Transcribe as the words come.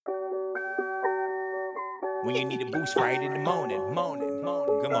when you need a boost right in the morning. Good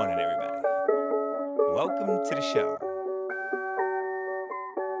morning, everybody. Welcome to the show.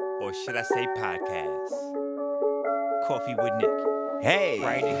 Or should I say podcast? Coffee with Nicky. Hey,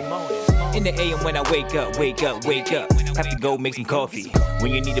 right in the morning. In the AM when I wake up. Have to go make some coffee.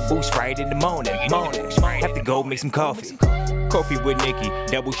 When you need a boost right in the morning. Have to go make some coffee. Coffee with Nicky,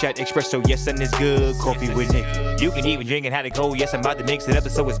 double shot espresso, yes, and it's good. Coffee with Nicky. You can even drink it how to go, yes, I'm about to mix it up,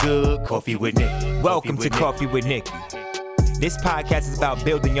 so it's good. Coffee with Nicky. Welcome to Coffee with Nicky. This podcast is about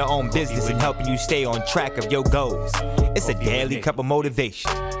building your own business and helping you stay on track of your goals. It's a daily cup of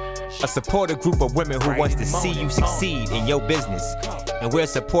motivation. A supportive group of women who wants to see you succeed in your business. And we'll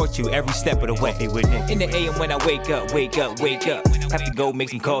support you every step of the way. In the AM when I wake up. Have to go make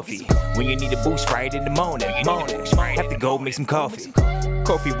some coffee. When you need a boost right in the morning. Have to go make some coffee.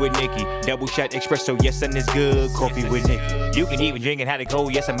 Coffee with Nicky, double shot espresso, yes, and it's good. Coffee with Nicky. You can even drink it how to go,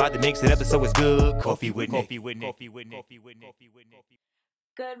 yes, I'm about to mix it up, so it's good. Coffee with Nicky.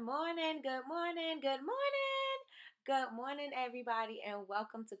 Good morning, everybody, and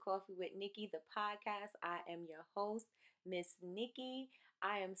welcome to Coffee with Nicky, the podcast. I am your host, Miss Nicky.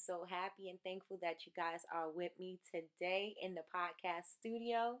 I am so happy and thankful that you guys are with me today in the podcast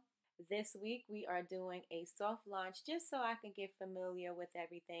studio. This week, we are doing a soft launch just so I can get familiar with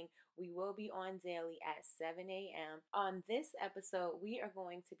everything. We will be on daily at 7 a.m. On this episode, we are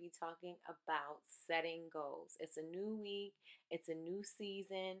going to be talking about setting goals. It's a new week, it's a new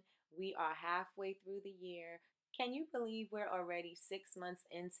season. We are halfway through the year. Can you believe we're already 6 months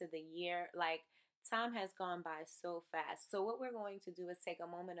into the year? Time has gone by so fast. So what we're going to do is take a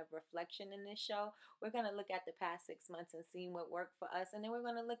moment of reflection in this show. We're going to look at the past 6 months and see what worked for us. And then we're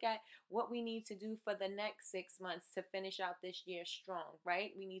going to look at what we need to do for the next 6 months to finish out this year strong, right?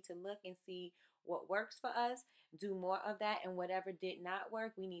 We need to look and see what works for us, do more of that, and whatever did not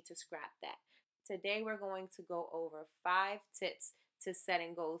work, we need to scrap that. Today, we're going to go over 5 tips to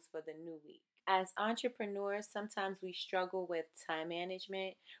setting goals for the new week. As entrepreneurs, sometimes we struggle with time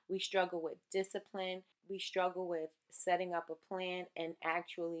management, we struggle with discipline, we struggle with setting up a plan and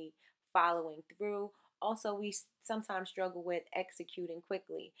actually following through. Also, we sometimes struggle with executing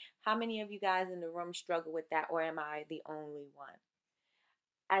quickly. How many of you guys in the room struggle with that, or am I the only one?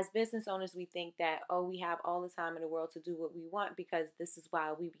 As business owners, we think that, we have all the time in the world to do what we want because this is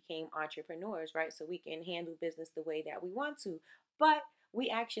why we became entrepreneurs, right? So we can handle business the way that we want to. But we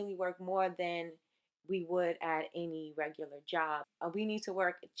actually work more than we would at any regular job. We need to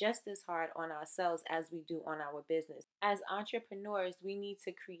work just as hard on ourselves as we do on our business. As entrepreneurs, we need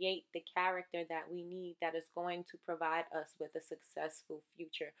to create the character that we need that is going to provide us with a successful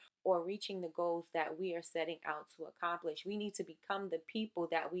future or reaching the goals that we are setting out to accomplish. We need to become the people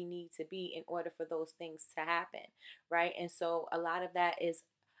that we need to be in order for those things to happen, right? And so a lot of that is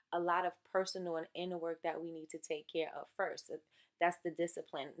a lot of personal and inner work that we need to take care of first. That's the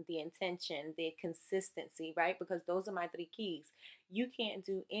discipline, the intention, the consistency, right? Because those are my 3 keys. You can't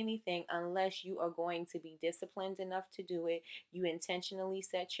do anything unless you are going to be disciplined enough to do it. You intentionally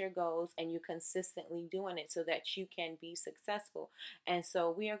set your goals and you're consistently doing it so that you can be successful. And so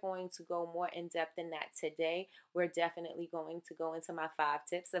we are going to go more in depth in that today. We're definitely going to go into my 5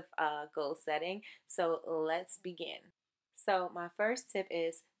 tips of goal setting. So let's begin. So my first tip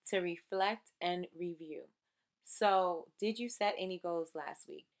is to reflect and review. So, did you set any goals last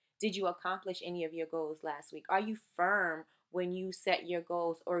week? Did you accomplish any of your goals last week? Are you firm when you set your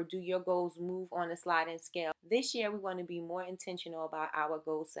goals, or do your goals move on a sliding scale? This year, we want to be more intentional about our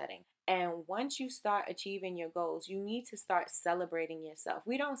goal setting. And once you start achieving your goals, you need to start celebrating yourself.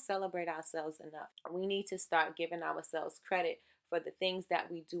 We don't celebrate ourselves enough. We need to start giving ourselves credit for the things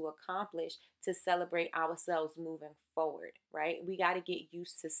that we do accomplish to celebrate ourselves moving forward, right? We got to get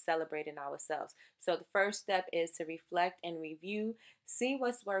used to celebrating ourselves. So the first step is to reflect and review, see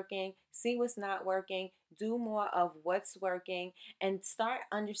what's working, see what's not working, do more of what's working, and start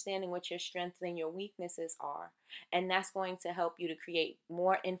understanding what your strengths and your weaknesses are. And that's going to help you to create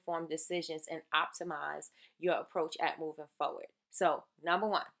more informed decisions and optimize your approach at moving forward. So, number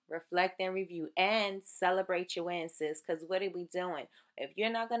 1, reflect and review and celebrate your wins, sis. Because what are we doing? If you're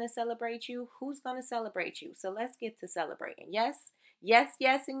not going to celebrate you, who's going to celebrate you? So, let's get to celebrating. Yes, yes,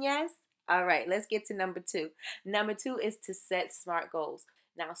 yes, and yes. All right, let's get to number 2. Number 2 is to set SMART goals.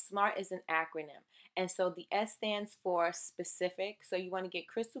 Now, SMART is an acronym. And so the S stands for specific. So you want to get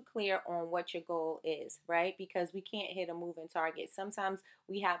crystal clear on what your goal is, right? Because we can't hit a moving target. Sometimes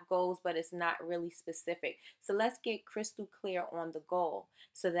we have goals, but it's not really specific. So let's get crystal clear on the goal.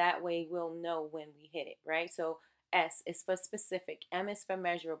 So that way we'll know when we hit it, right? So S is for specific. M is for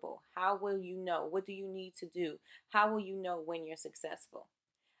measurable. How will you know? What do you need to do? How will you know when you're successful?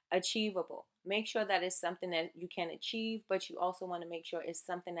 Achievable. Make sure that it's something that you can achieve, but you also want to make sure it's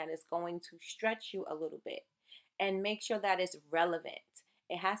something that is going to stretch you a little bit. And make sure that it's relevant.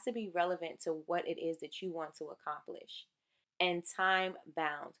 It has to be relevant to what it is that you want to accomplish. And time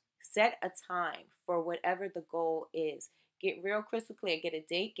bound. Set a time for whatever the goal is. Get real crystal clear. Get a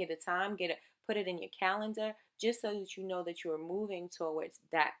date, get a time, put it in your calendar just so that you know that you are moving towards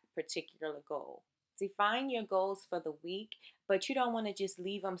that particular goal. Define your goals for the week, but you don't want to just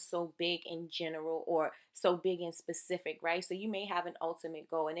leave them so big in general or so big and specific, right? So you may have an ultimate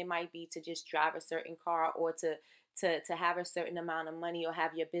goal, and it might be to just drive a certain car, or to have a certain amount of money, or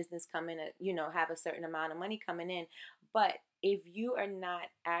have your business come in, have a certain amount of money coming in. But if you are not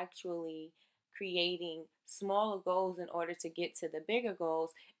actually creating smaller goals in order to get to the bigger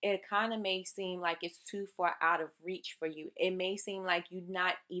goals, it kind of may seem like it's too far out of reach for you. It may seem like you're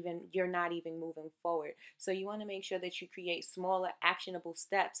not even moving forward. So you want to make sure that you create smaller actionable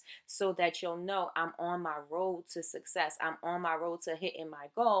steps so that you'll know, I'm on my road to success. I'm on my road to hitting my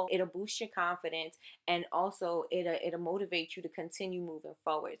goal. It'll boost your confidence, and also it'll motivate you to continue moving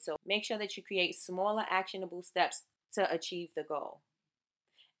forward. So make sure that you create smaller actionable steps to achieve the goal.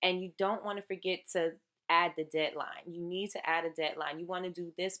 And you don't want to forget to add the deadline. You need to add a deadline. You want to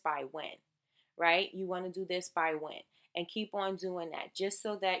do this by when, right? You want to do this by when. And keep on doing that just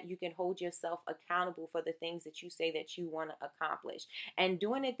so that you can hold yourself accountable for the things that you say that you want to accomplish. And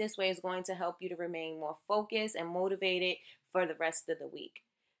doing it this way is going to help you to remain more focused and motivated for the rest of the week.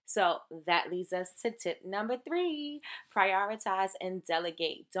 So that leads us to tip number 3, prioritize and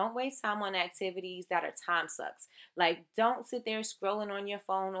delegate. Don't waste time on activities that are time sucks. Like, don't sit there scrolling on your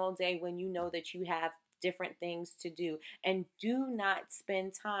phone all day when you know that you have different things to do. And do not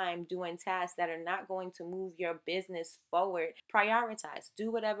spend time doing tasks that are not going to move your business forward. Prioritize.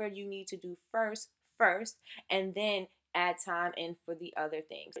 Do whatever you need to do first, and then add time in for the other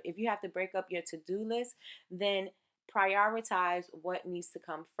things. If you have to break up your to-do list, then prioritize what needs to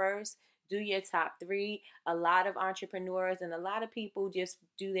come first. Do your top 3. A lot of entrepreneurs and a lot of people just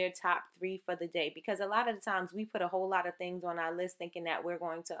do their top 3 for the day, because a lot of the times we put a whole lot of things on our list thinking that we're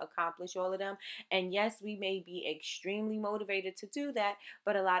going to accomplish all of them. And yes, we may be extremely motivated to do that,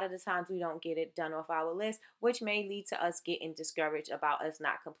 but a lot of the times we don't get it done off our list, which may lead to us getting discouraged about us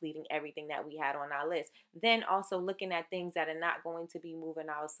not completing everything that we had on our list. Then also looking at things that are not going to be moving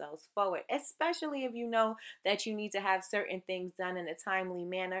ourselves forward, especially if you know that you need to have certain things done in a timely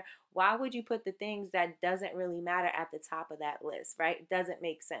manner. Why would you put the things that doesn't really matter at the top of that list, right? It doesn't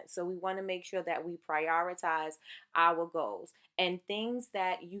make sense. So we want to make sure that we prioritize our goals, and things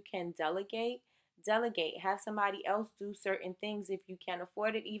that you can delegate. Have somebody else do certain things if you can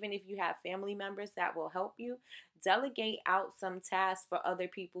afford it. Even if you have family members that will help you, delegate out some tasks for other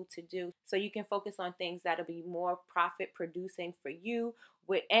people to do so you can focus on things that'll be more profit producing for you,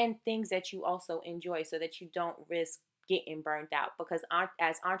 and things that you also enjoy, so that you don't risk getting burned out. Because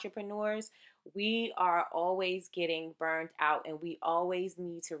as entrepreneurs, we are always getting burned out, and we always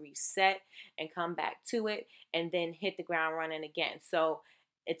need to reset and come back to it and then hit the ground running again. So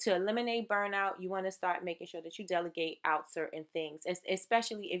to eliminate burnout, you want to start making sure that you delegate out certain things,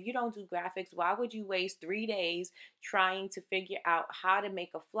 especially if you don't do graphics. Why would you waste 3 days trying to figure out how to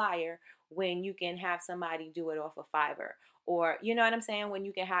make a flyer when you can have somebody do it off of Fiverr? Or, you know what I'm saying? When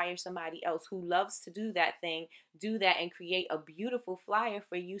you can hire somebody else who loves to do that thing, do that and create a beautiful flyer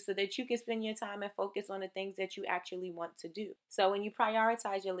for you so that you can spend your time and focus on the things that you actually want to do. So when you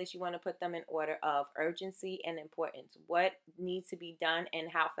prioritize your list, you want to put them in order of urgency and importance. What needs to be done,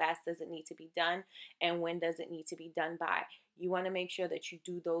 and how fast does it need to be done, and when does it need to be done by? You want to make sure that you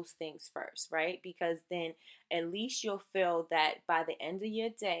do those things first, right? Because then at least you'll feel that by the end of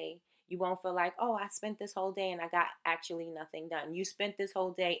your day, you won't feel like, oh, I spent this whole day and I got actually nothing done. You spent this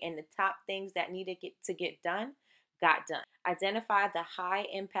whole day and the top things that needed to get done got done. Identify the high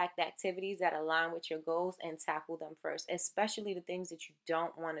impact activities that align with your goals and tackle them first, especially the things that you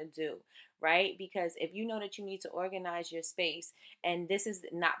don't want to do, right? Because if you know that you need to organize your space, and this is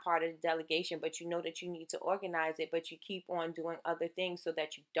not part of the delegation, but you know that you need to organize it, but you keep on doing other things so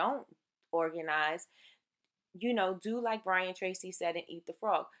that you don't organize, do like Brian Tracy said and Eat the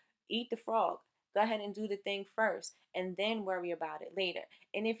Frog. Eat the frog. Go ahead and do the thing first, and then worry about it later.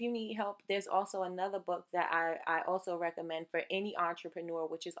 And if you need help, there's also another book that I also recommend for any entrepreneur,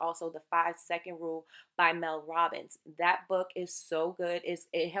 which is also the 5-Second Rule by Mel Robbins. That book is so good.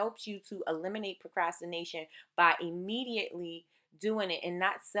 It helps you to eliminate procrastination by immediately doing it and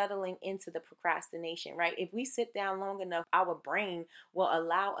not settling into the procrastination, right? If we sit down long enough, our brain will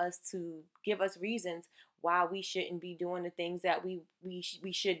allow us to give us reasons why we shouldn't be doing the things that we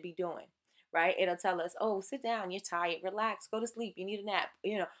should be doing, right? It'll tell us, oh, sit down, you're tired, relax, go to sleep, you need a nap.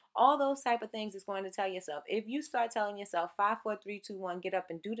 All those type of things is going to tell yourself. If you start telling yourself 5, 4, 3, 2, 1, get up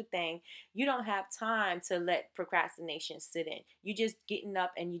and do the thing, you don't have time to let procrastination sit in. You just getting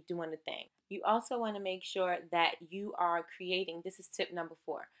up and you doing the thing. You also want to make sure that you are creating, this is tip number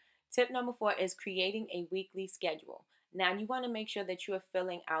 4. Tip number 4 is creating a weekly schedule. Now, you want to make sure that you are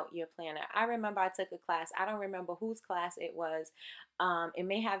filling out your planner. I remember I took a class. I don't remember whose class it was. It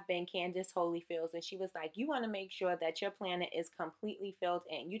may have been Candace Holyfield's, and she was like, you want to make sure that your planner is completely filled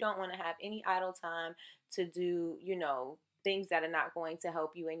in. You don't want to have any idle time to do, things that are not going to help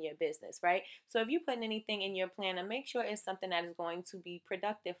you in your business, right? So if you put anything in your planner, make sure it's something that is going to be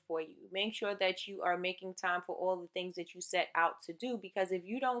productive for you. Make sure that you are making time for all the things that you set out to do, because if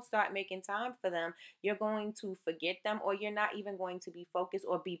you don't start making time for them, you're going to forget them, or you're not even going to be focused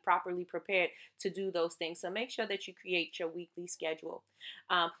or be properly prepared to do those things. So make sure that you create your weekly schedule.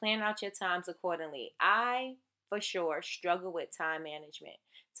 Plan out your times accordingly. I, for sure, struggle with time management.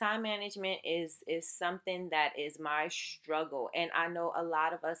 Time management is something that is my struggle, and I know a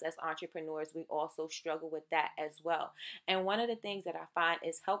lot of us as entrepreneurs, we also struggle with that as well. And one of the things that I find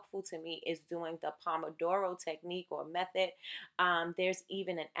is helpful to me is doing the Pomodoro technique or method. There's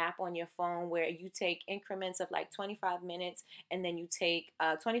even an app on your phone where you take increments of like 25 minutes, and then you take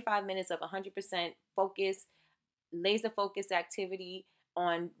 25 minutes of 100% focus, laser focus activity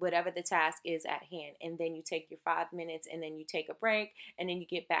on whatever the task is at hand, and then you take your 5 minutes, and then you take a break, and then you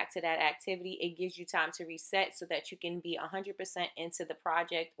get back to that activity. It gives you time to reset so that you can be 100% into the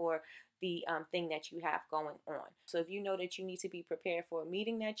project or the thing that you have going on. So if you know that you need to be prepared for a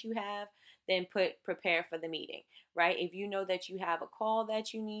meeting that you have, then prepare for the meeting, right? If you know that you have a call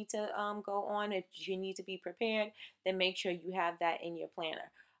that you need to go on, if you need to be prepared, then make sure you have that in your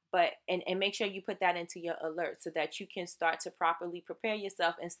planner. But and make sure you put that into your alert so that you can start to properly prepare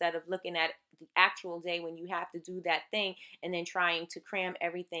yourself, instead of looking at the actual day when you have to do that thing and then trying to cram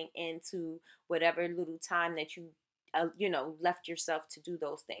everything into whatever little time that you left yourself to do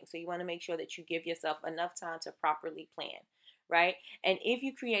those things. So you want to make sure that you give yourself enough time to properly plan, right? And if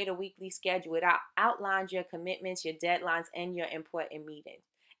you create a weekly schedule, it outlines your commitments, your deadlines, and your important meetings.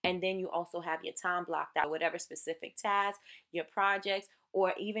 And then you also have your time blocked out, whatever specific tasks, your projects,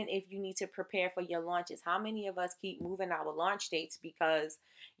 or even if you need to prepare for your launches. How many of us keep moving our launch dates because,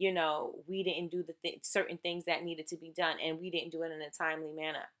 we didn't do the certain things that needed to be done, and we didn't do it in a timely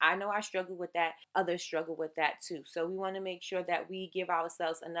manner? I know I struggle with that. Others struggle with that too. So we want to make sure that we give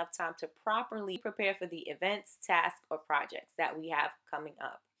ourselves enough time to properly prepare for the events, tasks, or projects that we have coming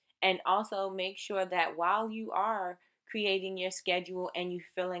up. And also make sure that while you are creating your schedule and you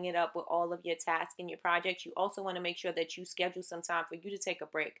filling it up with all of your tasks and your projects, you also want to make sure that you schedule some time for you to take a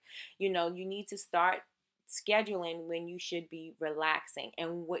break. You need to start scheduling when you should be relaxing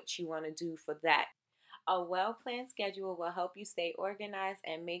and what you want to do for that. A well-planned schedule will help you stay organized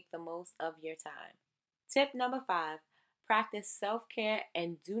and make the most of your time. Tip number 5, practice self-care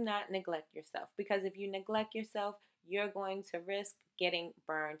and do not neglect yourself, because if you neglect yourself, you're going to risk getting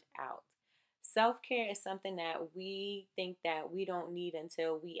burned out. Self-care is something that we think that we don't need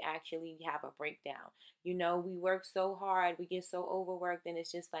until we actually have a breakdown. We work so hard, we get so overworked, and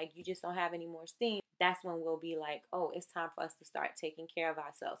it's just like you just don't have any more steam. That's when we'll be like, oh, it's time for us to start taking care of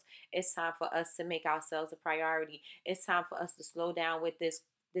ourselves. It's time for us to make ourselves a priority. It's time for us to slow down with this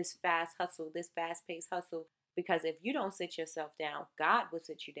fast hustle, this fast-paced hustle. Because if you don't sit yourself down, God will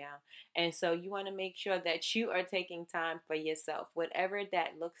sit you down. And so you want to make sure that you are taking time for yourself, whatever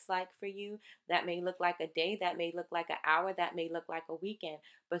that looks like for you. That may look like a day, that may look like an hour, that may look like a weekend.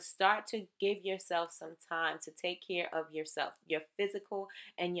 But start to give yourself some time to take care of yourself, your physical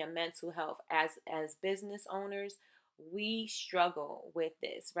and your mental health. As business owners, we struggle with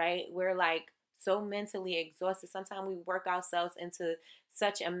this, right? We're like so mentally exhausted. Sometimes we work ourselves into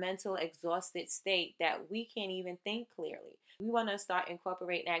such a mental exhausted state that we can't even think clearly. We want to start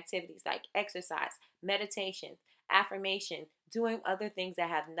incorporating activities like exercise, meditation, affirmation, doing other things that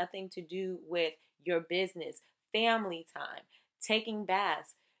have nothing to do with your business, family time, taking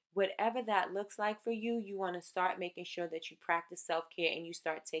baths. Whatever that looks like for you, you want to start making sure that you practice self-care and you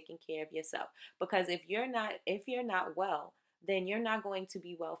start taking care of yourself. Because if you're not well, then you're not going to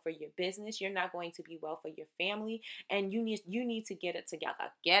be well for your business. You're not going to be well for your family. And you need to get it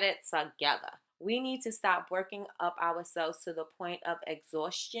together. Get it together. We need to stop working up ourselves to the point of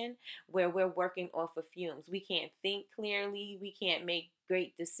exhaustion where we're working off of fumes. We can't think clearly. We can't make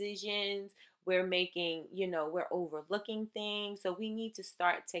great decisions. we're making, we're overlooking things. So we need to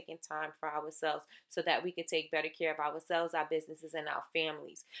start taking time for ourselves so that we can take better care of ourselves, our businesses, and our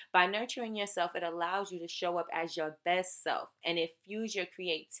families. By nurturing yourself, it allows you to show up as your best self and infuse your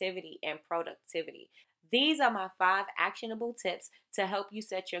creativity and productivity. These are my 5 actionable tips to help you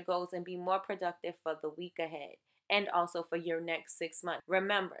set your goals and be more productive for the week ahead and also for your next 6 months.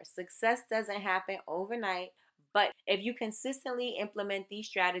 Remember, success doesn't happen overnight, but if you consistently implement these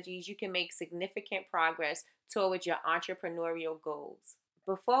strategies, you can make significant progress towards your entrepreneurial goals.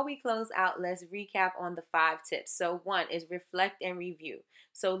 Before we close out, let's recap on the 5 tips. So 1 is reflect and review.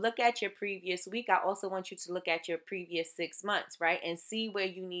 So look at your previous week. I also want you to look at your previous 6 months, right? And see where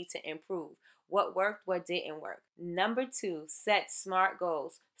you need to improve. What worked, what didn't work. Number 2, set SMART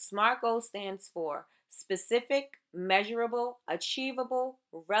goals. SMART goals stands for specific, measurable, achievable,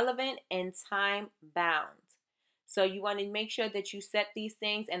 relevant, and time-bound. So you want to make sure that you set these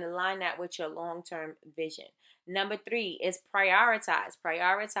things and align that with your long-term vision. Number 3 is prioritize.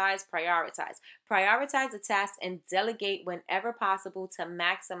 Prioritize the tasks and delegate whenever possible to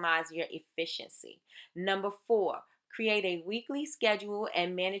maximize your efficiency. Number 4, create a weekly schedule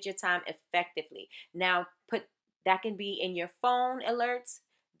and manage your time effectively. Now, that can be in your phone alerts.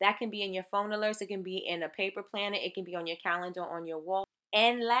 It can be in a paper planner. It can be on your calendar, on your wall.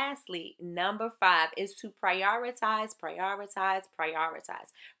 And lastly, number 5 is to prioritize.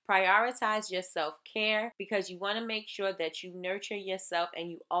 Prioritize your self-care because you want to make sure that you nurture yourself and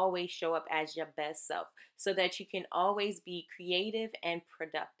you always show up as your best self so that you can always be creative and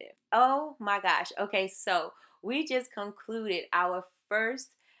productive. Oh my gosh. Okay, so we just concluded our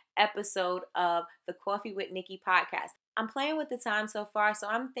first episode of the Coffee with Nikki podcast. I'm playing with the time so far, so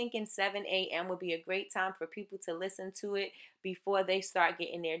I'm thinking 7 a.m. would be a great time for people to listen to it before they start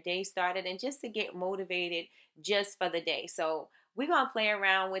getting their day started and just to get motivated just for the day. So we're going to play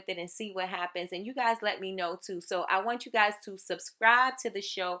around with it and see what happens. And you guys let me know too. So I want you guys to subscribe to the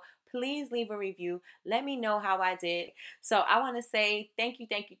show. Please leave a review. Let me know how I did. So I want to say thank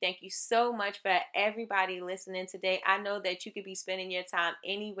you so much for everybody listening today. I know that you could be spending your time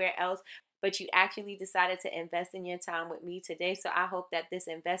anywhere else, but you actually decided to invest in your time with me today. So I hope that this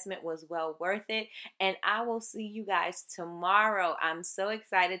investment was well worth it. And I will see you guys tomorrow. I'm so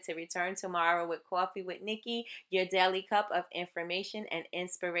excited to return tomorrow with Coffee with Nikki, your daily cup of information and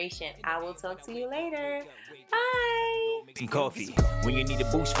inspiration. I will talk to you later. Bye. Make some coffee when you need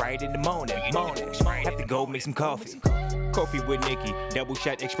a boost right in the morning. Have to go make some coffee. Coffee with Nikki, double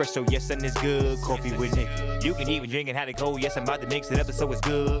shot espresso, yes, and it's good. Coffee with Nikki. You can even drink it how to go. Yes, I'm about to mix it up, so it's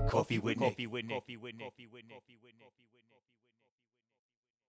good. Coffee with Nikki.